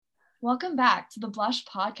Welcome back to the Blush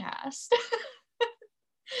Podcast.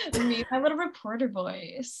 Me, my little reporter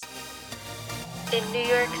voice. In New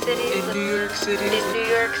York City, the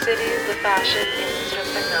Fashion Institute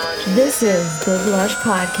of Technology. This is the Blush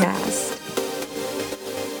Podcast.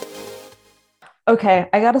 Okay,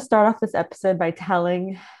 I got to start off this episode by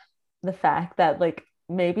telling the fact that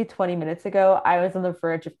maybe 20 minutes ago, I was on the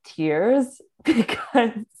verge of tears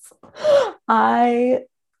because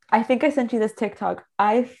I think I sent you this TikTok.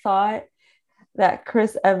 I thought that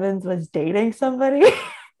Chris Evans was dating somebody.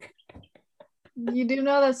 You do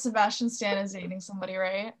know that Sebastian Stan is dating somebody,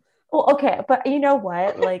 right? Well, okay, but you know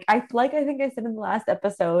what? I think I said in the last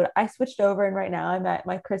episode, I switched over and right now I'm at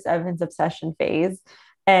my Chris Evans obsession phase.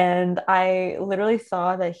 And I literally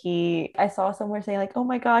saw that I saw somewhere saying oh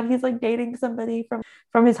my God, he's dating somebody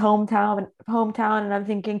from his hometown. And I'm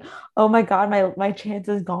thinking, oh my God, my chance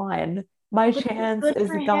is gone. My chance is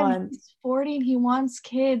gone. He's 40 and he wants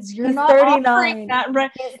kids. You're he's not 39.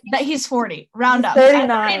 That he's 40. Round up. 39.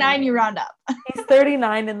 At 39, you round up. He's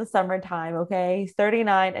 39 in the summertime, okay? He's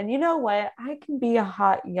 39. And you know what? I can be a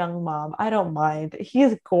hot young mom. I don't mind.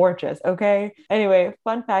 He's gorgeous, okay? Anyway,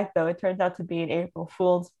 fun fact though, it turns out to be an April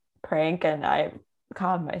Fool's prank and I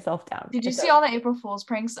calmed myself down. Did you see all the April Fool's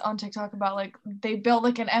pranks on TikTok about they built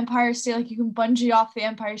an Empire State, you can bungee off the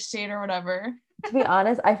Empire State or whatever? To be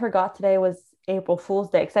honest, I forgot today was April Fool's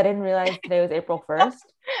Day because I didn't realize today was April 1st.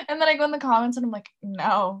 And then I go in the comments and I'm like,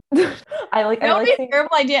 no. That would be a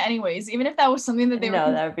terrible idea anyways, even if that was something that they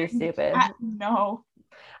No, that would be stupid. No,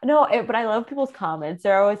 but I love people's comments.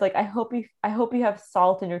 They're always I hope you have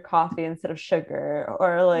salt in your coffee instead of sugar,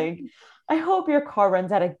 or I hope your car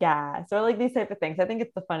runs out of gas, or these type of things. I think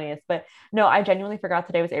it's the funniest. But no, I genuinely forgot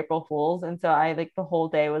today was April Fool's, and so I the whole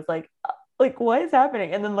day was what is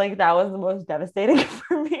happening? And then that was the most devastating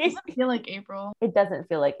for me. It doesn't feel like April. It doesn't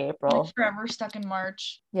feel like April. Forever stuck in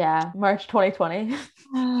March. Yeah, March 2020.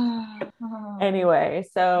 Anyway,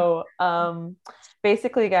 so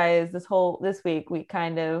basically guys, this week we're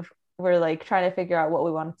trying to figure out what we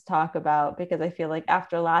wanted to talk about, because I feel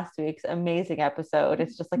after last week's amazing episode,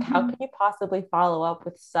 it's just how can you possibly follow up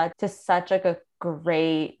with such a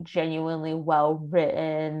great, genuinely well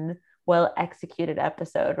written, well executed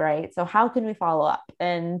episode, right? So how can we follow up?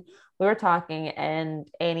 And we were talking, and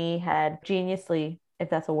Annie had geniusly, if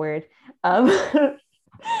that's a word,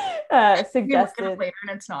 suggested later, and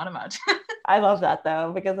it's not a much. I love that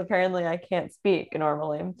though, because apparently I can't speak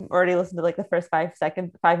normally. I'm already listened to the first 5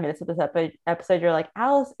 minutes of this episode. You're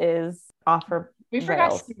Alice is off her We forgot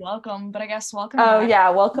rails. to say welcome, but I guess welcome. Oh yeah,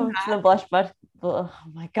 welcome to the Blush. Oh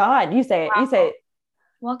my God, you say it. Wow. You say it.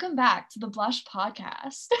 Welcome back to the Blush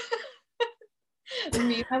Podcast.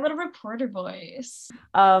 Me, my little reporter voice.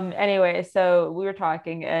 Anyway, so we were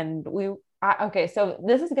talking, and okay, so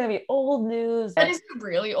this is going to be old news. That is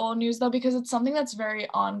really old news though, because it's something that's very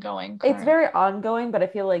ongoing. It's very ongoing, but I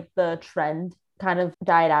feel the trend kind of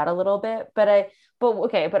died out a little bit. But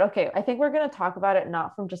okay. I think we're going to talk about it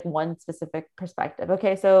not from just one specific perspective.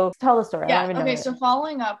 Okay, so tell the story. Yeah. Okay. So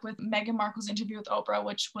following up with Meghan Markle's interview with Oprah,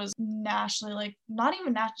 which was nationally, not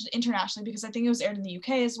even nationally, internationally, because I think it was aired in the UK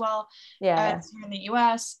as well. Yeah. As here in the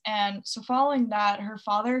US. And so following that, her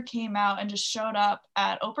father came out and just showed up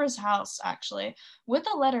at Oprah's house actually with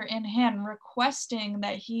a letter in hand requesting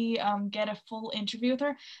that he get a full interview with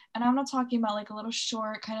her. And I'm not talking about a little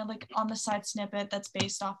short kind of on the side snippet that's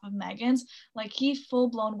based off of Meghan's. He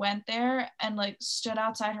full-blown went there and stood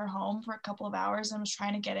outside her home for a couple of hours and was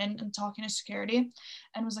trying to get in and talking to security,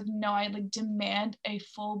 and was no, I demand a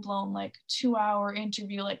full-blown 2-hour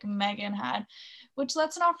interview Meghan had, which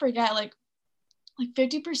let's not forget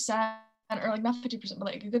 50%, or not 50%,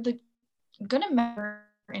 but a good member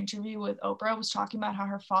interview with Oprah was talking about how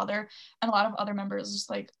her father and a lot of other members,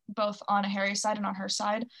 both on Harry's side and on her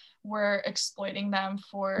side, were exploiting them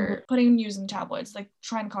for putting news in tabloids,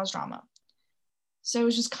 trying to cause drama. So it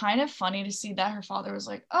was just kind of funny to see that her father was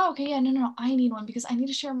oh, okay, yeah, no, I need one because I need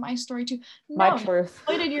to share my story too. No, my truth.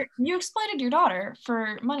 You exploited your daughter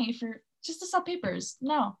for money, for just to sell papers.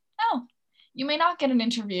 No, you may not get an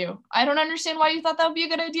interview. I don't understand why you thought that would be a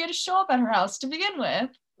good idea to show up at her house to begin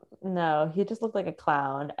with. No, he just looked like a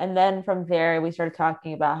clown. And then from there, we started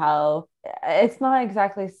talking about how it's not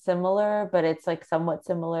exactly similar, but it's somewhat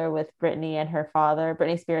similar with Britney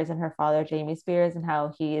Spears and her father, Jamie Spears, and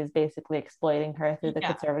how he is basically exploiting her through the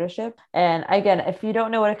conservatorship. And again, if you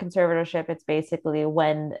don't know what a conservatorship, it's basically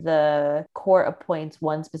when the court appoints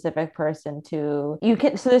one specific person so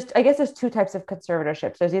there's 2 types of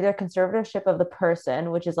conservatorships. There's either conservatorship of the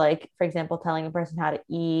person, which is for example, telling a person how to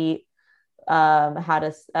eat, how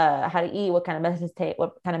to eat, what kind of medicines take,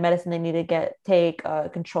 what kind of medicine they need to take,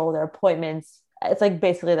 control their appointments, it's like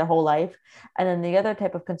basically their whole life. And then the other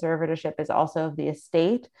type of conservatorship is also of the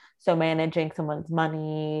estate, so managing someone's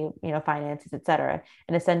money, finances, etc.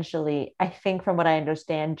 And essentially, I think from what I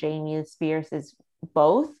understand, Jamie Spears is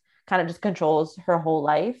both, kind of just controls her whole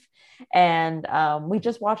life. And we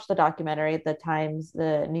just watched the documentary,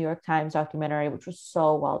 the New York Times documentary, which was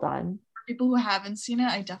so well done. For people who haven't seen it,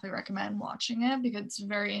 I definitely recommend watching it because it's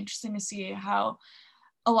very interesting to see how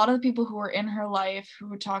a lot of the people who were in her life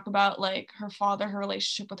who talk about like her father, her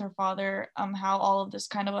relationship with her father, how all of this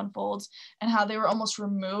kind of unfolds and how they were almost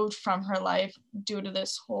removed from her life due to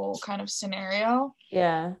this whole kind of scenario.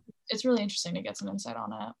 Yeah. It's really interesting to get some insight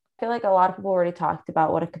on it. I feel like a lot of people already talked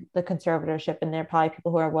about the conservatorship, and they're probably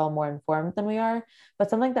people who are well more informed than we are.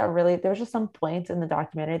 But something that really, there was just some points in the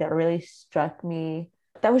documentary that really struck me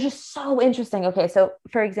that was just so interesting. Okay, so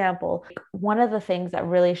for example, one of the things that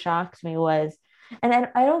really shocked me was, and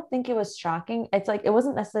I don't think it was shocking. It's like, it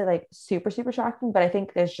wasn't necessarily like super, super shocking, but I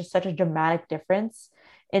think there's just such a dramatic difference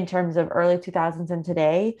in terms of early 2000s and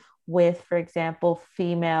today with, for example,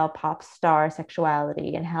 female pop star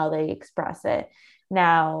sexuality and how they express it.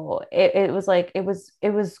 Now it was like, it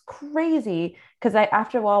was crazy because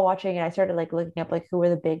after a while watching it, I started like looking up like who were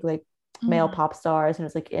the big like male pop stars, and it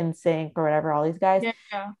was like NSYNC or whatever, all these guys.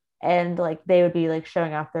 Yeah. And like they would be like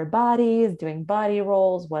showing off their bodies, doing body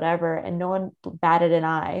rolls, whatever, and no one batted an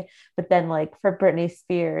eye. But then like for Britney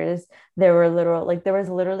Spears, there was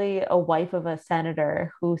literally a wife of a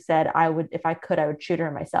senator who said, I would, if I could, I would shoot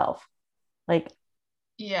her myself. Like,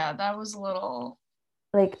 yeah, that was a little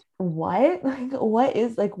like what? Like what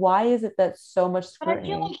is, like why is it that so much scrutiny?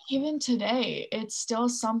 But I feel like even today, it's still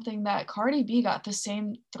something that Cardi B got the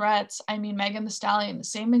same threats. I mean, Megan Thee Stallion, the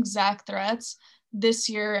same exact threats this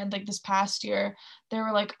year and like this past year. They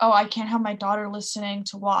were like, oh, I can't have my daughter listening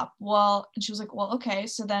to WAP. Well, and she was like, well, okay,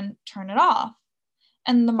 so then turn it off.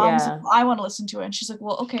 And the mom was like, well, I want to listen to it. And she's like,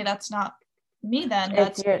 well, okay, that's not me then.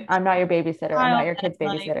 I'm not your babysitter. I'm not your kid's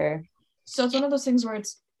babysitter. Like, so it's one of those things where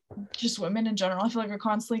it's just women in general, I feel like, are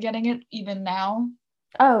constantly getting it even now.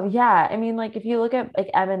 Oh yeah, I mean, like if you look at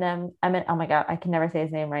like Eminem, oh my God, I can never say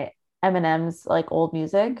his name right. Eminem's like old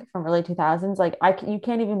music from early 2000s, like you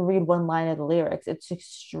can't even read one line of the lyrics. It's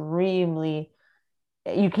extremely,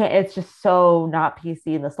 you can't, it's just so not PC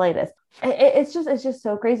in the slightest. It's just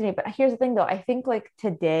so crazy to me. But here's the thing though, I think like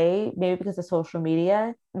today, maybe because of social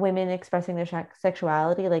media, women expressing their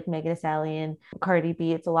sexuality, like Megan Thee Stallion, Cardi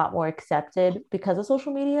B, it's a lot more accepted because of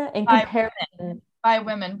social media in comparison by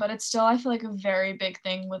women, but it's still, I feel like, a very big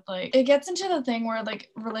thing with like, it gets into the thing where like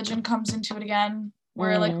religion comes into it again,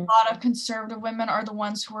 where like a lot of conservative women are the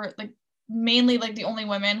ones who are like mainly like the only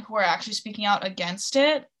women who are actually speaking out against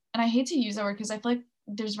it. And I hate to use that word because I feel like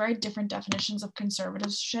there's very different definitions of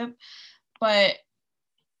conservatorship, but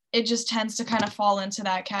it just tends to kind of fall into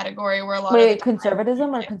that category where a lot of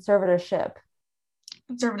conservatism or conservatorship?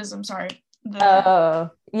 Conservatism, sorry. Yeah.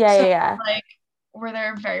 Like where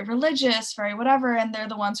they're very religious, very whatever, and they're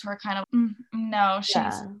the ones who are kind of, no, she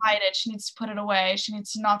needs to hide it, she needs to put it away, she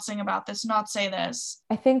needs to not sing about this, not say this.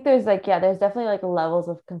 I think there's like, there's definitely like levels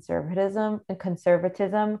of conservatism,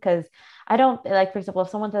 because I don't, like, for example, if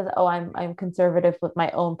someone says, oh, I'm conservative with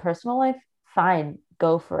my own personal life, fine,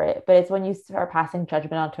 go for it. But it's when you start passing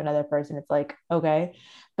judgment onto another person, it's like, okay.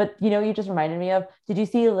 But you just reminded me of, did you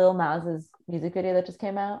see Lil Nas's music video that just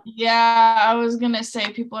came out? Yeah, I was gonna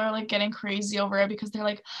say people are like getting crazy over it because they're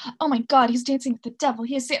like, oh my God, he's dancing with the devil.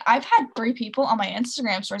 I've had 3 people on my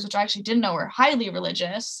Instagram stories, which I actually didn't know were highly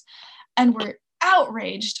religious, and were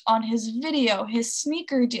outraged on his video, his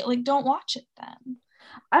sneaker deal. Like, don't watch it then.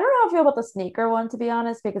 I don't know how I feel about the sneaker one, to be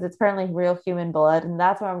honest, because it's apparently real human blood, and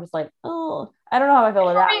that's why I'm just like, oh, I don't know how I feel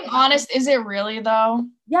about that. Being honest, is it really though?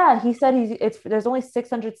 Yeah, he said there's only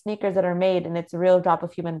 600 sneakers that are made, and it's a real drop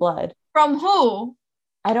of human blood. From who?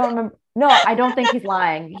 I don't remember. No, I don't think he's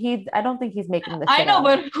lying. I don't think he's making this. I know, up.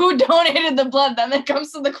 But who donated the blood? Then it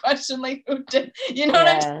comes to the question, like, who did? You know what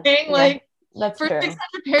I'm saying? Yeah. Like, that's for true. 600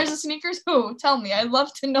 pairs of sneakers, who? Tell me. I'd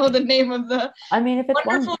love to know the name of the if it's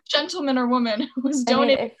wonderful gentleman or woman who was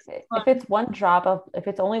donating. If it's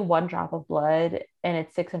only one drop of blood and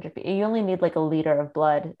it's 600, you only need like a liter of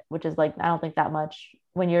blood, which is like, I don't think that much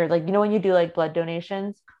when you're like, when you do like blood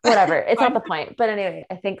donations, whatever, it's not the point. But anyway,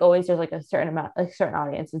 I think always there's like a certain amount, like certain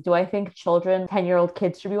audiences. Do I think 10-year-old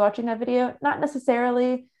kids should be watching that video? Not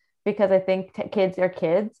necessarily, because I think kids are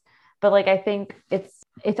kids, but like, I think it's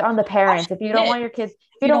on the parents. If you don't want your kids,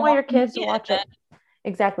 to watch it.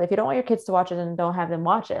 Exactly. If you don't want your kids to watch it, then don't have them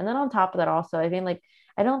watch it. And then on top of that, also, I mean, like,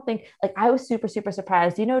 I don't think, like, I was super, super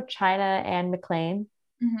surprised. Do you know China Anne McClain?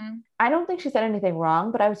 I don't think she said anything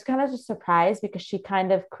wrong, but I was kind of just surprised because she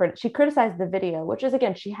kind of she criticized the video, which is,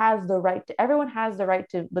 again, she has the right to, everyone has the right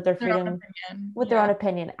to, with their freedom, with their own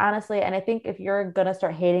opinion, honestly. And I think if you're gonna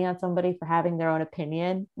start hating on somebody for having their own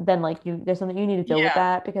opinion, then like there's something you need to deal with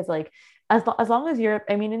that, because like as long as you're,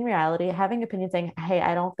 I mean, in reality, having opinions saying, hey,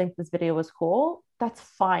 I don't think this video was cool, that's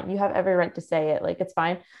fine. You have every right to say it. Like, it's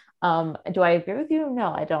fine. Do I agree with you?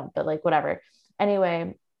 No, I don't, but like, whatever.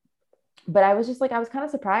 Anyway, but I was just like, I was kind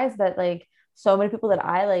of surprised that like so many people that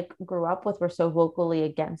I like grew up with were so vocally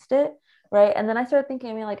against it. Right. And then I started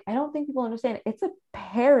thinking, I mean, like, I don't think people understand it's a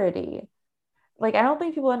parody. Like, I don't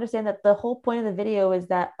think people understand that the whole point of the video is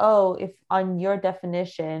that, oh, if on your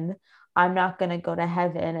definition, I'm not going to go to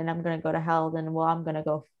heaven and I'm going to go to hell, then, well, I'm going to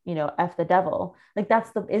go, F the devil. Like,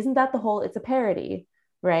 isn't that the whole, it's a parody,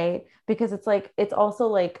 right? Because it's like, it's also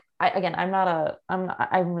like, I'm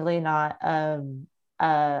really not,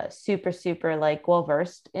 super like well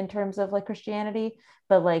versed in terms of like Christianity,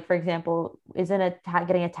 but like, for example, isn't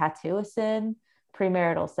getting a tattoo a sin?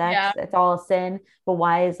 Premarital sex, it's all a sin, but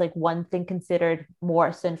why is like one thing considered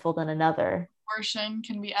more sinful than another? Abortion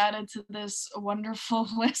can be added to this wonderful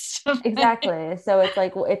list of exactly things. So it's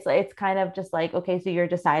like it's kind of just like, okay, so you're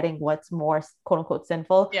deciding what's more quote unquote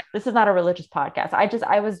sinful. This is not a religious podcast.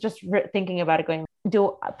 I was just thinking about it, going,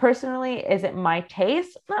 personally, is it my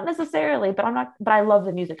taste? Not necessarily, but I love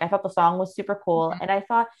the music. I thought the song was super cool. And I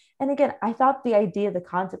thought the idea, the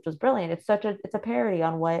concept was brilliant. It's a parody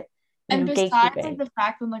on what, and besides like the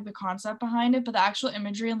fact and like the concept behind it, but the actual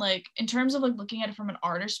imagery and like in terms of like looking at it from an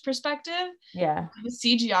artist perspective, the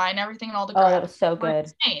CGI and everything and all the that was so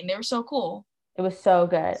good. Insane. They were so cool. It was so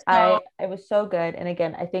good. It was so good. And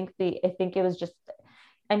again, I think it was just,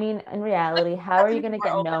 I mean, in reality, how are you going to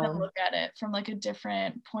get known? Look at it from like a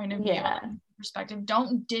different point of view and perspective.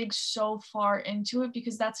 Don't dig so far into it,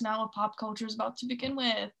 because that's not what pop culture is about to begin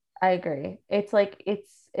with. I agree. It's like,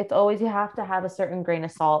 it's always, you have to have a certain grain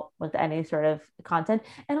of salt with any sort of content.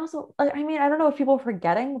 And also, I mean, I don't know if people are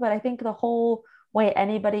forgetting, but I think the whole way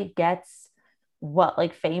anybody gets what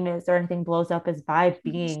like famous or anything blows up is by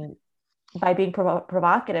being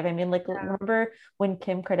provocative. I mean, like, remember when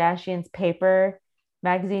Kim Kardashian's Paper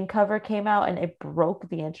magazine cover came out and it broke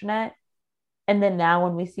the internet? And then now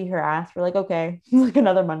when we see her ass, we're like, okay, like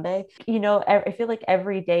another Monday. I feel like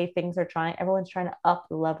every day everyone's trying to up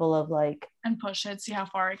the level of like, and push it, see how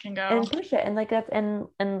far it can go. And push it. And like that's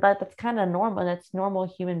that's kind of normal. That's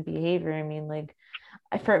normal human behavior. I mean, like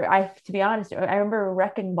to be honest, I remember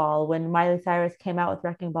Wrecking Ball, when Miley Cyrus came out with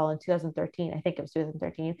Wrecking Ball in 2013. I think it was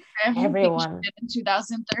 2013. Everyone in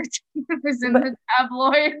 2013 it was in the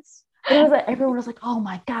tabloids. But it was like, everyone was like, oh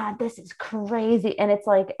my God, this is crazy. And it's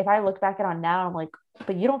like, if I look back at it on now, I'm like,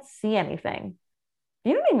 but you don't see anything.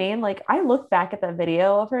 You know what I mean? Like, I look back at that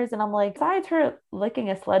video of hers and I'm like, besides her licking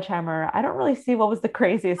a sledgehammer, I don't really see what was the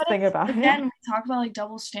craziest thing about it. Again, we talk about like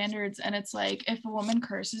double standards, and it's like, if a woman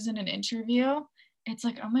curses in an interview, it's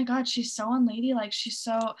like, oh my God, she's so unladylike.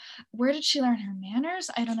 Where did she learn her manners?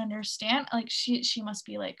 I don't understand. Like, she must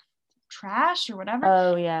be like trash or whatever.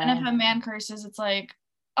 Oh yeah. And if a man curses, it's like,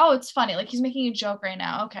 oh, it's funny. Like, he's making a joke right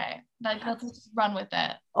now. Okay. Let's just run with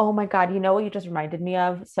it. Oh my God. You know what you just reminded me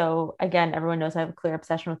of? So again, everyone knows I have a clear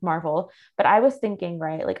obsession with Marvel, but I was thinking,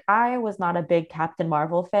 right? Like, I was not a big Captain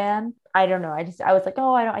Marvel fan. I don't know. I was like,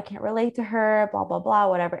 oh, I can't relate to her, blah, blah, blah,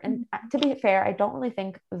 whatever. And to be fair, I don't really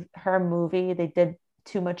think her movie, they did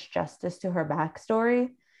too much justice to her backstory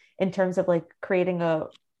in terms of like creating a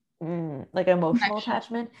like an emotional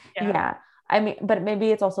attachment. Yeah. I mean, but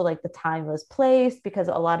maybe it's also like the time was placed, because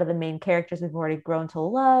a lot of the main characters we've already grown to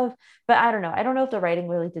love. But I don't know. I don't know if the writing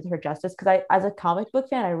really did her justice, because as a comic book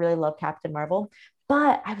fan, I really love Captain Marvel.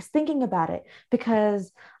 But I was thinking about it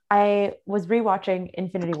because I was rewatching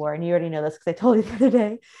Infinity War, and you already know this because I told you the other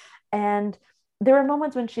day. And there were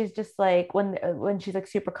moments when she's just like, when she's like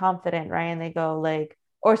super confident, right? And they go like,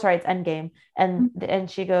 or sorry, it's Endgame,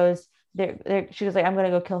 and she goes, she was like, I'm gonna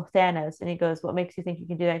go kill Thanos, and he goes, what makes you think you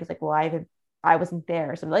can do that? He's like, well, I wasn't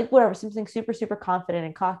there, so like, whatever, something super super confident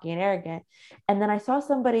and cocky and arrogant. And then I saw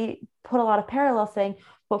somebody put a lot of parallels saying,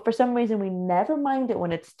 but for some reason we never mind it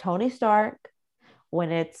when it's Tony Stark,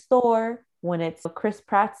 when it's Thor, when it's Chris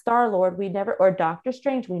Pratt Star-Lord, or Doctor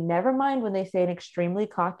Strange, we never mind when they say an extremely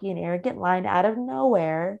cocky and arrogant line out of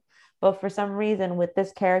nowhere. But for some reason with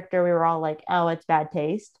this character, we were all like, oh, it's bad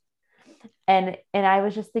taste. And I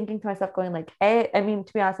was just thinking to myself, going like, I mean,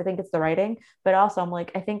 to be honest, I think it's the writing, but also I'm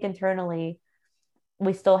like, I think internally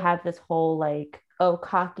we still have this whole like, oh,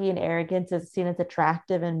 cocky and arrogance is seen as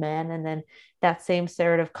attractive in men, and then that same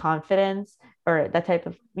sort of confidence or that type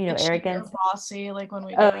of, arrogance, bossy, like when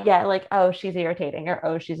we like, oh, she's irritating, or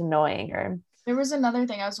oh, she's annoying, or There was another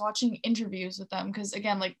thing. I was watching interviews with them because,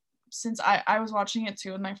 again, like, since I was watching it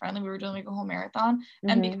too with my friend, like, we were doing like a whole marathon.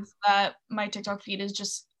 And because of that, my TikTok feed is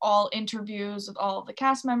just all interviews with all of the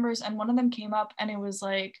cast members. And one of them came up and it was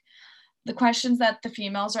like the questions that the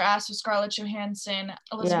females are asked with Scarlett Johansson,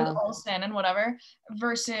 Elizabeth Olsen, and whatever,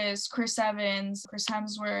 versus Chris Evans, Chris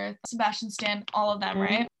Hemsworth, Sebastian Stan, all of them,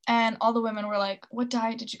 right? And all the women were like, what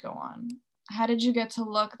diet did you go on? How did you get to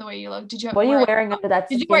look the way you look? Did you what are you wearing under that?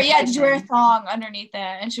 Did you wear a thong underneath it?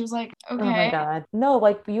 And she was like, okay. Oh my God. No,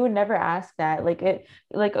 like you would never ask that. Like it,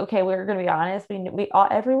 like, okay, we're gonna be honest. We all,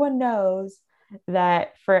 everyone knows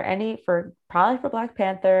that for Black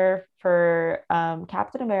Panther, for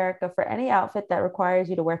Captain America, for any outfit that requires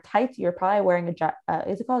you to wear tights, you're probably wearing is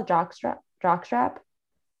it called a jock strap?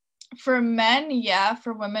 For men, yeah.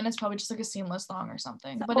 For women, it's probably just like a seamless thong or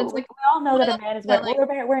something. So but it's like we all know that a man is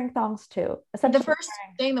wearing thongs too. The first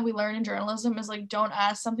thing that we learn in journalism is like, don't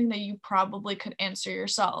ask something that you probably could answer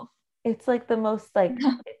yourself. It's like the most it's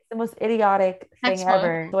the most idiotic thing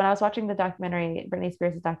ever. So when I was watching the documentary, Britney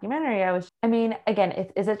Spears' documentary, again,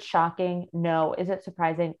 is it shocking? No. Is it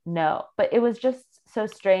surprising? No. But it was just so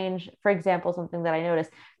strange. For example, something that I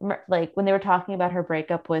noticed, like when they were talking about her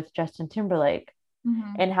breakup with Justin Timberlake,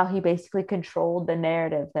 and how he basically controlled the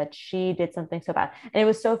narrative that she did something so bad. And it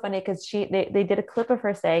was so funny because they did a clip of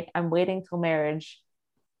her saying, I'm waiting till marriage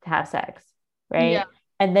to have sex, right? Yeah.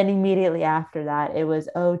 And then immediately after that, it was,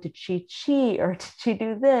 oh, did she cheat or did she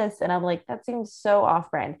do this? And I'm like, that seems so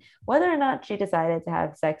off-brand. Whether or not she decided to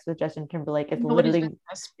have sex with Justin Timberlake is literally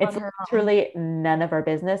none of our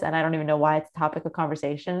business. And I don't even know why it's a topic of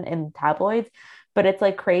conversation in tabloids. But it's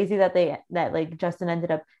like crazy that like Justin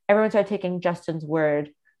ended up, everyone started taking Justin's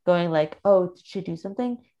word, going like, oh, did she do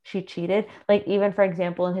something? She cheated. Like even for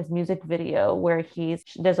example, in his music video where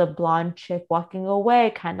there's a blonde chick walking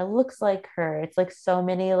away, kind of looks like her. It's like so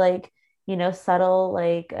many like, subtle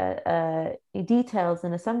like details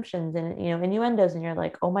and assumptions and, innuendos. And you're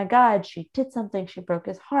like, oh my God, she did something. She broke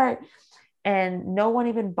his heart. And no one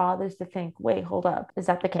even bothers to think, wait, hold up, is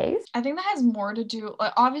that the case? I think that has more to do,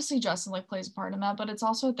 like, obviously Justin like plays a part in that, but it's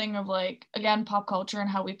also a thing of like, again, pop culture and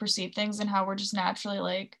how we perceive things and how we're just naturally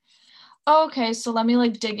like, oh, okay, so let me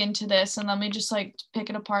like dig into this and let me just like pick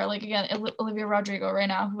it apart. Like again, Olivia Rodrigo right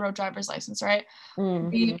now, who wrote Driver's License, right?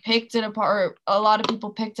 We picked it apart. A lot of people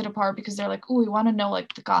picked it apart because they're like, oh, we want to know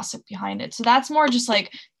like the gossip behind it. So that's more just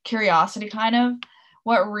like curiosity kind of.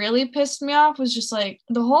 What really pissed me off was just like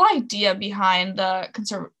the whole idea behind the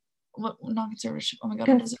conservatorship. Oh my God,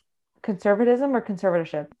 what is it? Conservatism or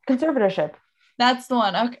conservatorship? Conservatorship. That's the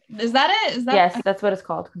one. Okay, is that it? Yes, that's what it's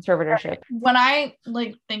called, conservatorship. When I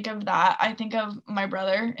like think of that, I think of my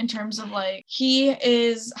brother in terms of like he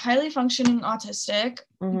is highly functioning autistic,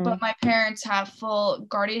 but my parents have full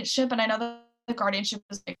guardianship, and I know that the guardianship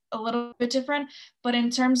is like a little bit different, but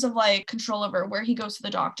in terms of like control over where he goes to the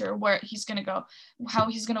doctor, where he's going to go, how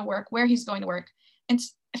he's going to work, where he's going to work, and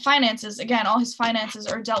finances, again, all his finances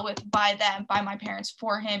are dealt with by my parents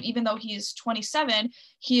for him. Even though he's 27,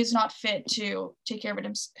 he is not fit to take care of it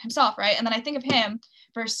himself, right? And then I think of him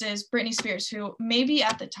versus Britney Spears, who maybe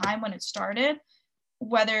at the time when it started,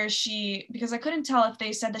 because I couldn't tell if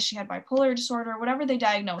they said that she had bipolar disorder, whatever they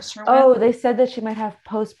diagnosed her with. Oh, they said that she might have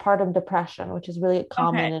postpartum depression, which is really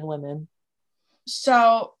common in women.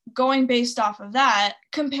 So going based off of that,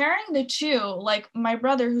 comparing the two, like my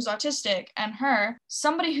brother who's autistic and her,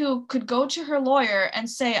 somebody who could go to her lawyer and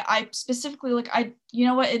say, I specifically, like, you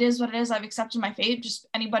know what, it is what it is. I've accepted my fate, just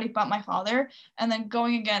anybody but my father. And then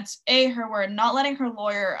going against her word, not letting her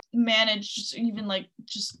lawyer manage,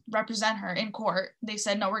 just represent her in court. They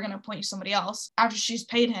said, no, we're going to appoint you somebody else after she's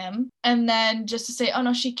paid him. And then just to say, oh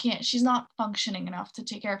no, she can't, she's not functioning enough to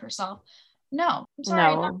take care of herself. No, I'm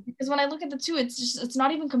sorry. No. Because when I look at the two, it's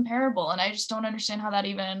not even comparable. And I just don't understand how that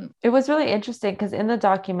even. It was really interesting because in the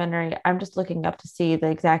documentary, I'm just looking up to see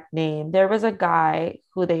the exact name. There was a guy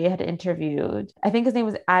who they had interviewed. I think his name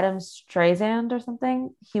was Adam Streisand or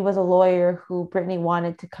something. He was a lawyer who Britney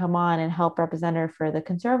wanted to come on and help represent her for the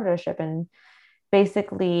conservatorship and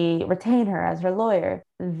basically retain her as her lawyer.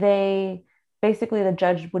 Basically, the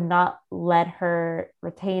judge would not let her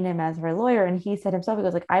retain him as her lawyer. And he said himself, he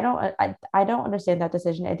goes like, I don't understand that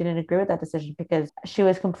decision. I didn't agree with that decision because she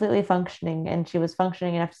was completely functioning and she was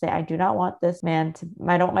functioning enough to say, I do not want this man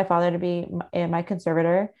I don't want my father to be my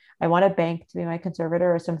conservator. I want a bank to be my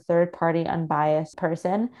conservator or some third party unbiased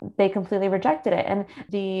person. They completely rejected it. And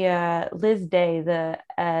the Liz Day, the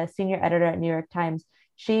senior editor at New York Times,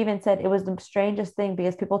 she even said it was the strangest thing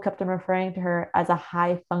because people kept on referring to her as a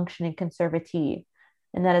high-functioning conservatee.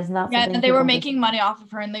 And that is not something. Yeah, they were making money off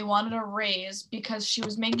of her and they wanted a raise because she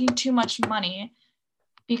was making too much money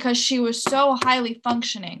because she was so highly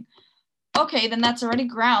functioning. Okay, then that's already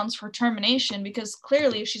grounds for termination, because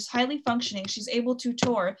clearly if she's highly functioning, she's able to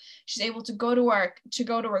tour, she's able to go to work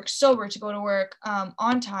sober, to go to work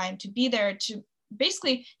on time, to be there, to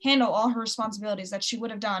basically handle all her responsibilities that she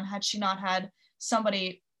would have done had she not had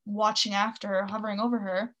somebody watching after her, hovering over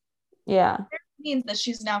her. Yeah. It means that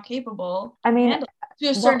she's now capable I mean, to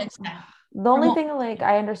a certain extent. The only thing like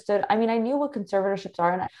I understood, I mean, I knew what conservatorships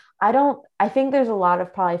are, and I think there's a lot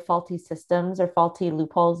of probably faulty systems or faulty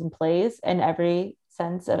loopholes in place in every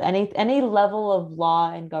sense of any level of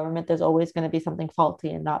law and government. There's always going to be something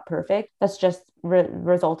faulty and not perfect. That's just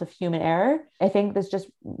result of human error. I think this just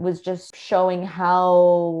was just showing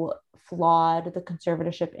how flawed the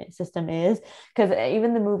conservatorship system is, because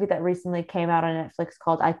even the movie that recently came out on Netflix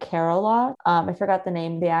called I Care a Lot, I forgot the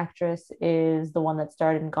name. The actress is the one that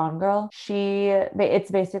starred in Gone Girl.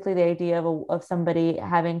 It's basically the idea of somebody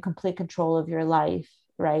having complete control of your life,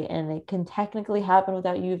 right? And it can technically happen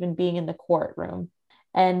without you even being in the courtroom.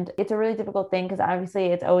 And it's a really difficult thing because obviously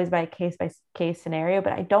it's always by case scenario,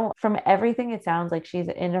 but I don't, from everything, it sounds like she's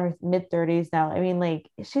in her mid 30s now. I mean, like,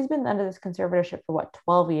 she's been under this conservatorship for what,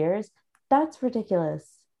 12 years? That's ridiculous.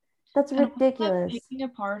 That's ridiculous. Taking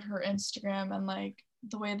apart her Instagram and like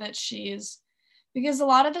the way that she's, because a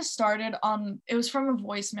lot of this started it was from a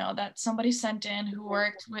voicemail that somebody sent in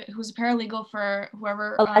who's a paralegal for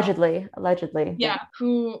whoever. Allegedly. Yeah.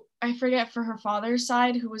 Who, I forget, for her father's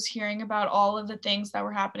side, who was hearing about all of the things that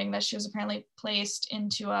were happening, that she was apparently placed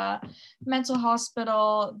into a mental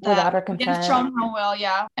hospital without her consent. Against her will,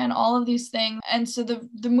 yeah. And all of these things. And so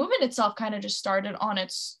the movement itself kind of just started on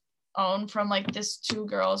its own from like this two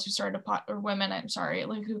girls who started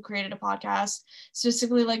who created a podcast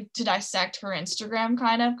specifically like to dissect her Instagram,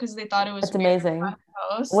 kind of, because they thought it was It's amazing.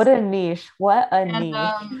 What a niche.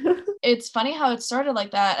 It's funny how it started like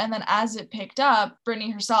that, and then as it picked up,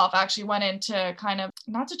 Britney herself actually went in to kind of,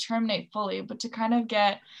 not to terminate fully, but to kind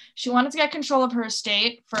of she wanted to get control of her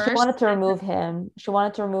estate first. She wanted to remove him. She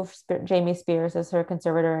wanted to remove Jamie Spears as her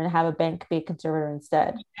conservator and have a bank be a conservator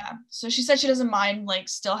instead. Yeah, so she said she doesn't mind like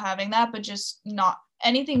still having that, but just not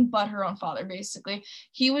anything but her own father, basically.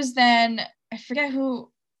 He was then, I forget who,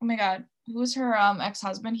 oh my god, who was her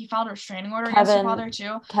ex-husband? He filed a restraining order against her father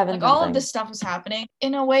too. Kevin, like all of this stuff was happening.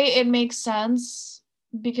 In a way, it makes sense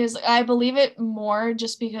because I believe it more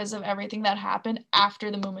just because of everything that happened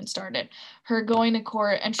after the movement started. Her going to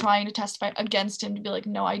court and trying to testify against him to be like,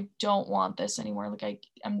 no, I don't want this anymore. Like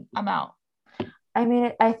I'm out. I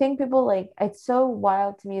mean, I think people like, it's so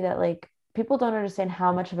wild to me that like people don't understand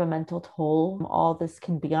how much of a mental toll all this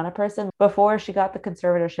can be on a person. Before she got the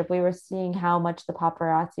conservatorship, we were seeing how much the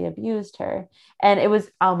paparazzi abused her. And it was,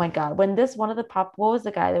 oh my God, when what was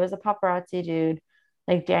the guy? There was a paparazzi dude,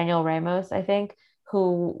 like Daniel Ramos, I think,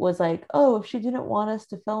 who was like, oh, if she didn't want us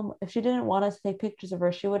to take pictures of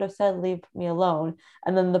her, she would have said, leave me alone.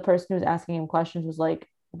 And then the person who was asking him questions was like,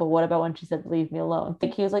 but what about when she said, leave me alone?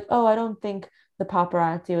 Like, he was like, oh, I don't think the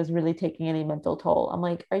paparazzi was really taking any mental toll. I'm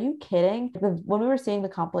like, are you kidding? When we were seeing the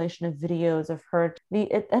compilation of videos of her,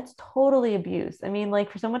 that's totally abuse. I mean,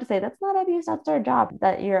 like, for someone to say that's not abuse, that's their job,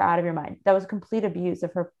 that you're out of your mind. That was complete abuse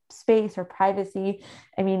of her space, her privacy.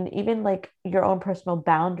 I mean, even like your own personal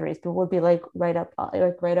boundaries, people would be like right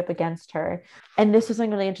up against her. And this was something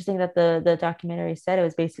really interesting that the documentary said. It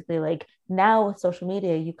was basically like, now with social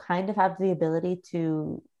media, you kind of have the ability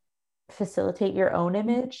to facilitate your own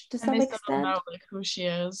image to some extent. Still don't know like who she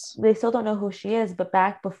is. They still don't know who she is, but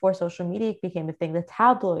back before social media became a thing, the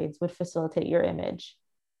tabloids would facilitate your image.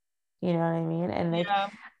 You know what I mean? And like, yeah.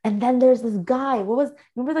 And then there's this guy.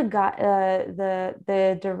 Remember the guy,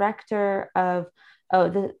 the director of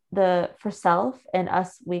the For Self and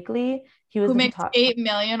Us Weekly. He was who makes $8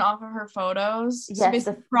 million off of her photos. Yes, so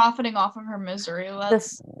basically profiting off of her misery.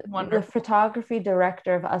 That's wonderful. The photography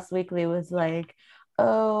director of Us Weekly was like,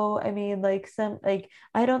 oh, I mean, like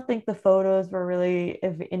I don't think the photos were really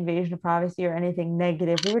invasion of privacy or anything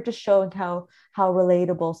negative. We were just showing how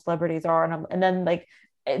relatable celebrities are. And then like,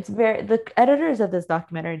 the editors of this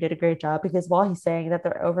documentary did a great job, because while he's saying that,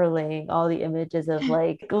 they're overlaying all the images of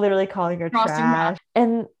like literally calling her trash.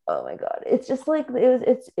 And oh my God, it's just like,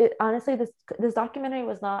 honestly, this documentary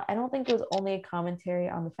was not, I don't think it was only a commentary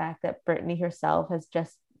on the fact that Britney herself has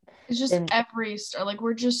just, it's just every star, like,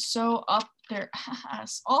 we're just so up their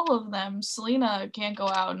ass, all of them. Selena can't go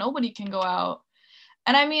out, nobody can go out.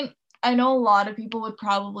 And I mean, I know a lot of people would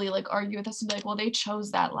probably like argue with us and be like, well, they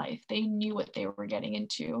chose that life, they knew what they were getting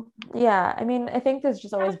into. Yeah, I mean, I think there's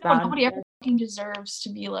just always boundaries. Nobody ever fucking deserves to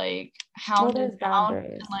be like hounded down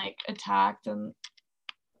and like attacked. And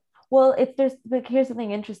Well, it's there's like here's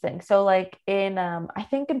something interesting. So like in I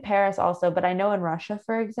think in Paris also, but I know in Russia,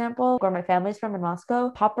 for example, where my family's from in Moscow,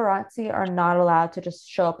 paparazzi are not allowed to just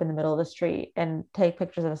show up in the middle of the street and take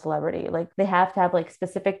pictures of a celebrity. Like they have to have like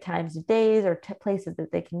specific times of days or places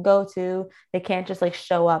that they can go to. They can't just like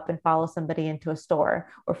show up and follow somebody into a store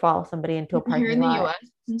or follow somebody into a Here parking in the lot. US,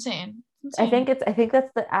 it's insane. It's I insane. think it's I think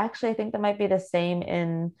that's the actually I think that might be the same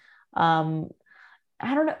in um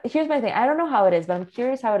I don't know. Here's my thing. I don't know how it is, but I'm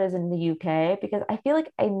curious how it is in the UK because I feel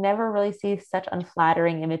like I never really see such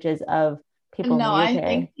unflattering images of people in No, the I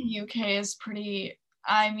think UK. the UK is pretty,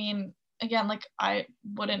 I mean, again, like I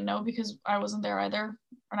wouldn't know because I wasn't there either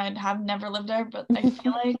and I have never lived there, but I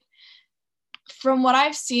feel like from what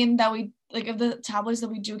I've seen that we like of the tabloids that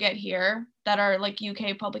we do get here that are like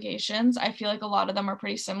UK publications, I feel like a lot of them are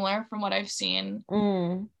pretty similar from what I've seen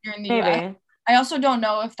here in the US. Maybe. I also don't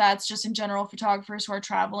know if that's just in general photographers who are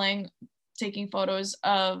traveling, taking photos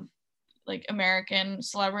of like American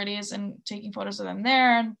celebrities and taking photos of them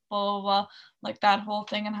there and blah blah blah, like that whole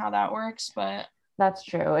thing and how that works. But That's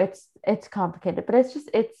true. It's complicated, but it's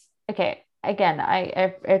just it's okay. Again,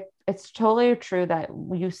 it's totally true that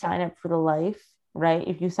you sign up for the life, right?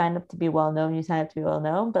 If you sign up to be well known, you sign up to be well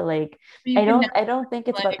known. But like, you can never I don't think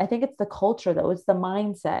it's about. like I think it's the culture though. It's the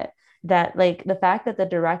mindset that like the fact that the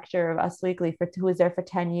director of Us Weekly for who was there for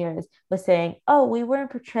 10 years was saying, "Oh, we weren't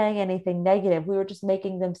portraying anything negative. We were just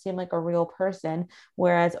making them seem like a real person,"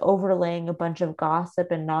 whereas overlaying a bunch of gossip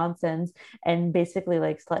and nonsense and basically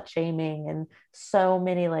like slut shaming and so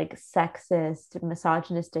many like sexist,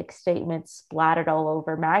 misogynistic statements splattered all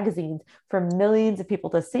over magazines for millions of people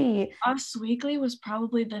to see. Us Weekly was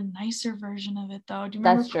probably the nicer version of it though. Do you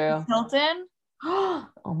remember That's Paris true. Hilton?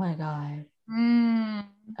 Oh my God. Mm,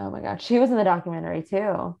 Oh my God. She was in the documentary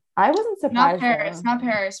too. I wasn't not surprised Paris, though. not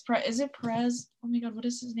Paris. Is it Perez? Oh my God, what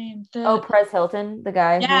is his name? Oh, The Perez Hilton, the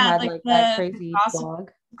guy who yeah, had like like that the crazy gossip blog.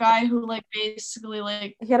 guy who like basically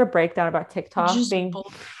like He had a breakdown about TikTok just being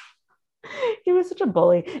he was such a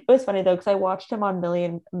bully. It was funny though, because I watched him on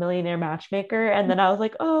Millionaire Matchmaker, and then I was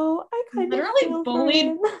like, oh, I kind of literally feel for bullied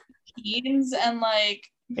him. teens and like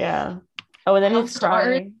Yeah. Oh, and then child he's stars.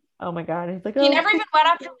 crying. Oh my God. He's like, He oh, never even went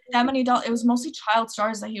after them and it was mostly child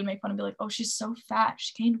stars that he would make fun and be like, oh, she's so fat.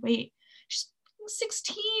 She gained weight. She's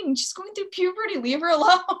 16. She's going through puberty. Leave her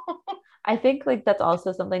alone. I think like that's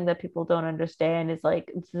also something that people don't understand is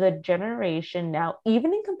like the generation now,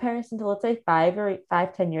 even in comparison to let's say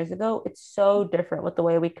 5, 10 years ago, it's so different with the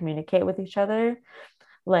way we communicate with each other.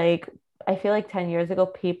 Like I feel like 10 years ago,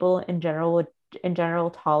 people in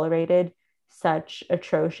general tolerated such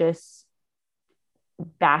atrocious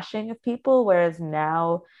bashing of people, whereas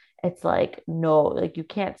now it's like no, like you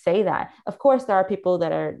can't say that. Of course there are people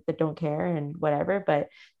that don't care and whatever, but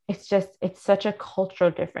it's just it's such a cultural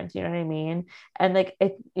difference, you know what I mean? And like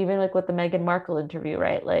it even like with the Meghan Markle interview,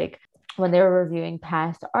 right? Like when they were reviewing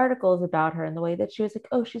past articles about her and the way that she was like,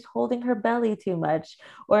 oh, she's holding her belly too much,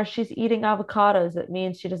 or she's eating avocados, that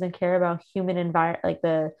means she doesn't care about human environment, like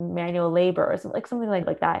the manual labor or something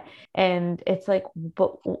like that. And it's like,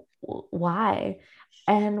 but why?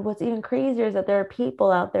 And what's even crazier is that there are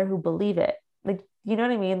people out there who believe it. Like, you know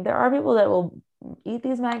what I mean? There are people that will eat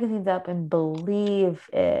these magazines up and believe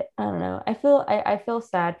it. I don't know. I feel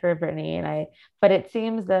sad for Brittany and but it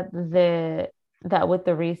seems that that with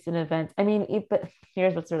the recent events, I mean, but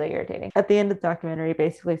here's what's really irritating. At the end of the documentary,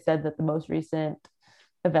 basically said that the most recent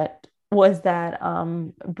event was that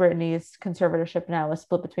Brittany's conservatorship now is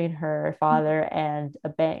split between her father and a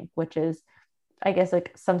bank, which is I guess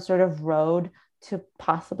like some sort of road to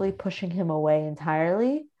possibly pushing him away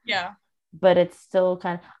entirely. Yeah. But it's still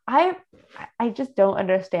kind of I just don't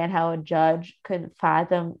understand how a judge could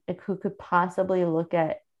fathom like who could possibly look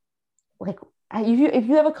at like if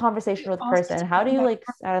you have a conversation with a Also, person, how do you like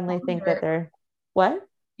suddenly think that they're what?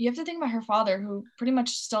 You have to think about her father, who pretty much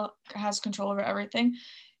still has control over everything.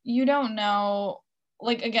 You don't know,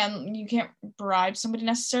 like, again, you can't bribe somebody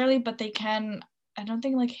necessarily, but they can, I don't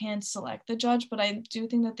think like hand select the judge, but I do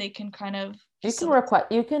think that they can kind of You can request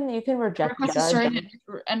you can reject the request a judge. certain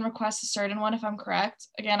and request a certain one if I'm correct.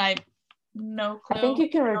 Again, I no I think clue. you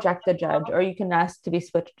can reject the judge or you can ask to be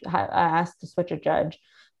switched ask to switch a judge.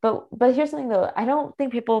 But here's something though, I don't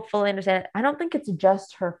think people fully understand. I don't think it's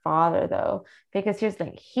just her father though, because here's the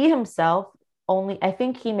thing, he himself only I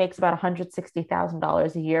think he makes about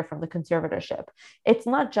 $160,000 a year from the conservatorship. It's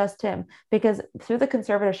not just him because through the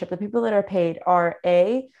conservatorship, the people that are paid are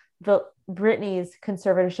the Britney's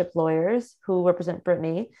conservatorship lawyers who represent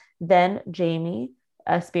Britney, then Jamie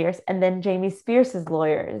Spears, and then Jamie Spears's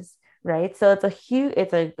lawyers right? So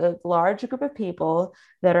it's a large group of people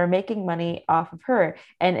that are making money off of her.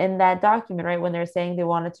 And in that document, right, when they're saying they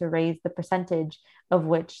wanted to raise the percentage of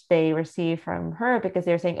which they receive from her because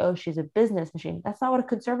they're saying, oh, she's a business machine. That's not what a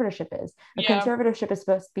conservatorship is. A Yeah. conservatorship is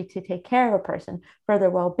supposed to be to take care of a person for their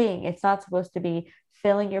well-being. It's not supposed to be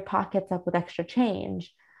filling your pockets up with extra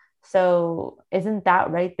change. So isn't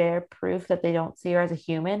that right there proof that they don't see her as a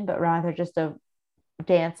human, but rather just a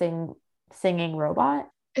dancing, singing robot?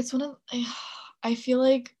 It's one of I feel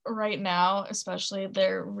like right now, especially,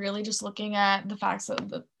 they're really just looking at the facts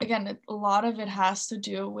that, again, a lot of it has to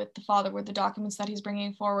do with the father, with the documents that he's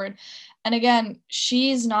bringing forward. And again,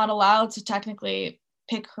 she's not allowed to technically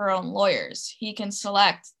pick her own lawyers. He can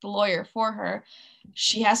select the lawyer for her.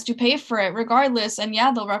 She has to pay for it regardless. And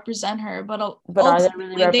yeah, they'll represent her, but are they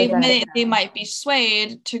really representing they might be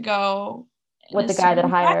swayed to go with the guy that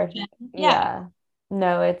hired? Yeah.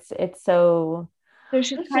 No, it's so So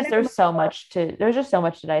she's there's just so much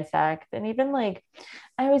to dissect. And even like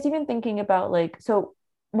I was even thinking about like, so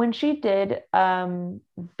when she did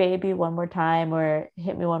Baby One More Time or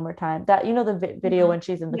Hit Me One More Time, that, you know, the video when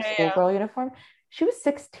she's in the schoolgirl uniform, she was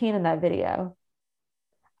 16 in that video.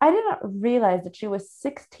 I did not realize that she was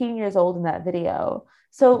 16 years old in that video.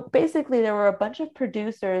 So basically, there were a bunch of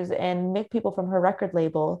producers and people from her record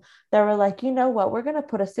label that were like, you know what, we're going to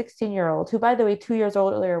put a 16-year-old, who, by the way, 2 years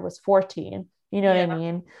earlier was 14, you know what I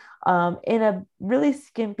mean? In a really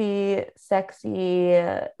skimpy, sexy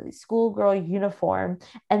schoolgirl uniform.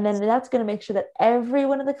 And then that's going to make sure that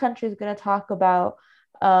everyone in the country is going to talk about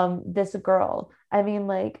this girl. I mean,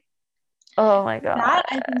 like, oh my God. That,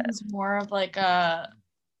 I think, is more of like a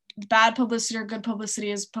bad publicity or good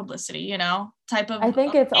publicity is publicity, you know, type of. I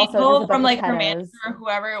think it's also from like her manager or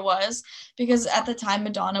whoever it was, because at the time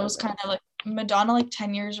Madonna was kind of like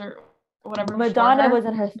 10 years or whatever. Madonna was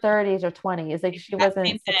in her 30s or 20s, like she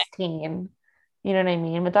wasn't 16. You know what I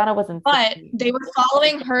mean? Madonna wasn't 16. But they were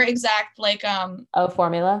following her exact like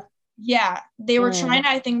formula. Yeah, they were trying to,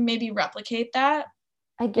 I think, maybe replicate that.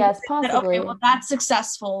 I guess possibly. Okay, well, that's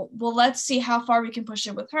successful. Well, let's see how far we can push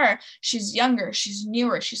it with her. She's younger, she's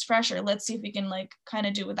newer, she's fresher. Let's see if we can like kind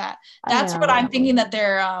of do with that. That's what I'm thinking that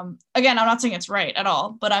they're again, I'm not saying it's right at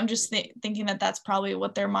all, but I'm just thinking that that's probably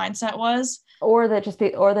what their mindset was. Or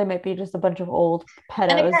they might be just a bunch of old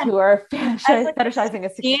pedos again, who are fetishizing a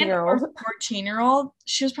 16-year-old, 14-year-old.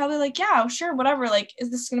 She was probably like, yeah, sure, whatever. Like,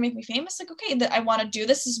 is this gonna make me famous? Like, okay, that I want to do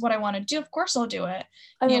this. Is what I want to do. Of course, I'll do it.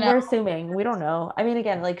 I mean, we're assuming. We don't know. I mean,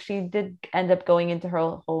 again, like she did end up going into her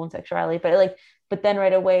whole homosexuality, but then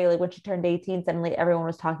right away, like when she turned 18, suddenly everyone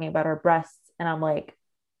was talking about her breasts, and I'm like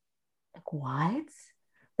what?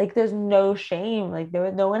 Like there's no shame. Like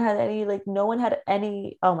no one had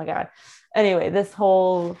any, oh my God. Anyway, this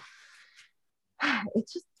whole,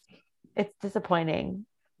 it's disappointing,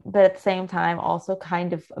 but at the same time, also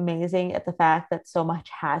kind of amazing at the fact that so much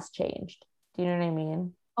has changed. Do you know what I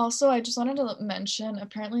mean? Also, I just wanted to mention,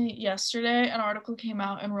 apparently yesterday, an article came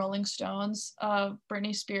out in Rolling Stones of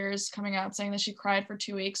Britney Spears coming out saying that she cried for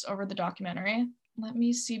 2 weeks over the documentary. Let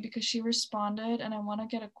me see, because she responded and I want to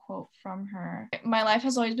get a quote from her. My life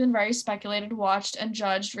has always been very speculated, watched, and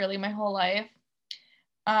judged really my whole life.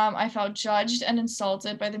 I felt judged and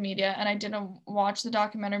insulted by the media, and I didn't watch the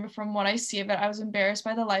documentary, but from what I see of it, I was embarrassed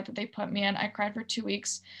by the life that they put me in. I cried for 2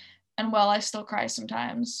 weeks, and well, I still cry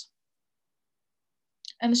sometimes.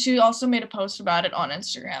 And she also made a post about it on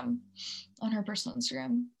Instagram, on her personal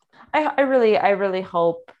Instagram. I really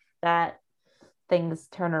hope that things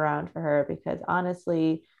turn around for her, because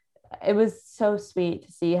honestly, it was so sweet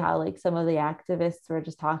to see how like some of the activists were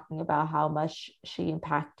just talking about how much she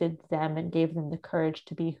impacted them and gave them the courage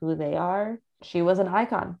to be who they are. She was an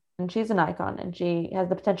icon, and she's an icon, and she has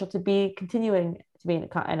the potential to be continuing to be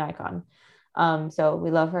an icon. So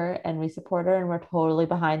we love her and we support her, and we're totally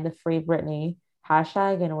behind the Free Britney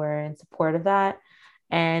hashtag, and we're in support of that.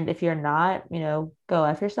 And if you're not, go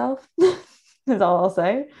F yourself is all I'll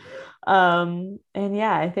say. And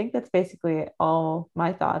yeah, I think that's basically all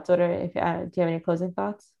my thoughts. Do you have any closing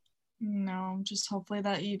thoughts? No, just hopefully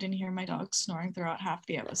that you didn't hear my dog snoring throughout half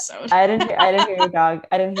the episode. I didn't hear your dog.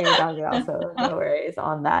 I didn't hear your dog at all, so no worries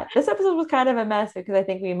on that. This episode was kind of a mess because I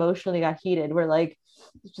think we emotionally got heated. We're like,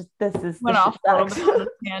 went off a little bit on a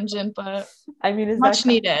tangent, but I mean, much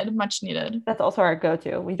needed. That's also our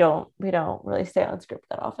go-to. We don't really stay on script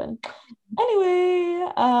that often.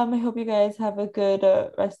 Anyway, I hope you guys have a good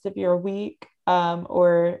rest of your week.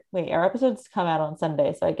 Our episodes come out on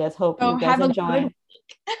Sunday, so I guess hope you guys enjoy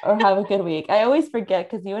or have a good week. I always forget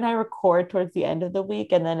because you and I record towards the end of the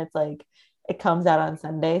week, and then it's like it comes out on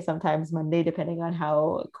Sunday, sometimes Monday, depending on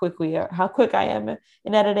how quick I am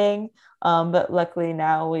in editing. But luckily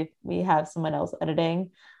now we have someone else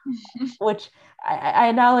editing, which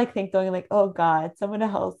I now like think going like, oh God, someone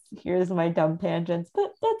else hears my dumb tangents,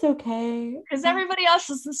 but that's okay. Because everybody else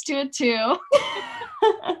listens to it too.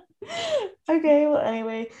 Okay, well,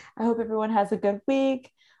 anyway, I hope everyone has a good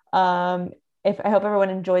week. If I hope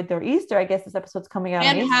everyone enjoyed their Easter. I guess this episode's coming out on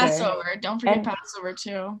And Easter. Passover. Don't forget And- Passover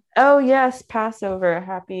too. Oh yes, Passover.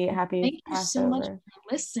 Happy Thank you Passover. so much for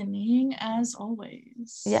listening, as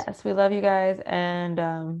always. Yes, we love you guys, and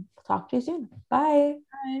talk to you soon. Bye.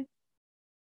 Bye.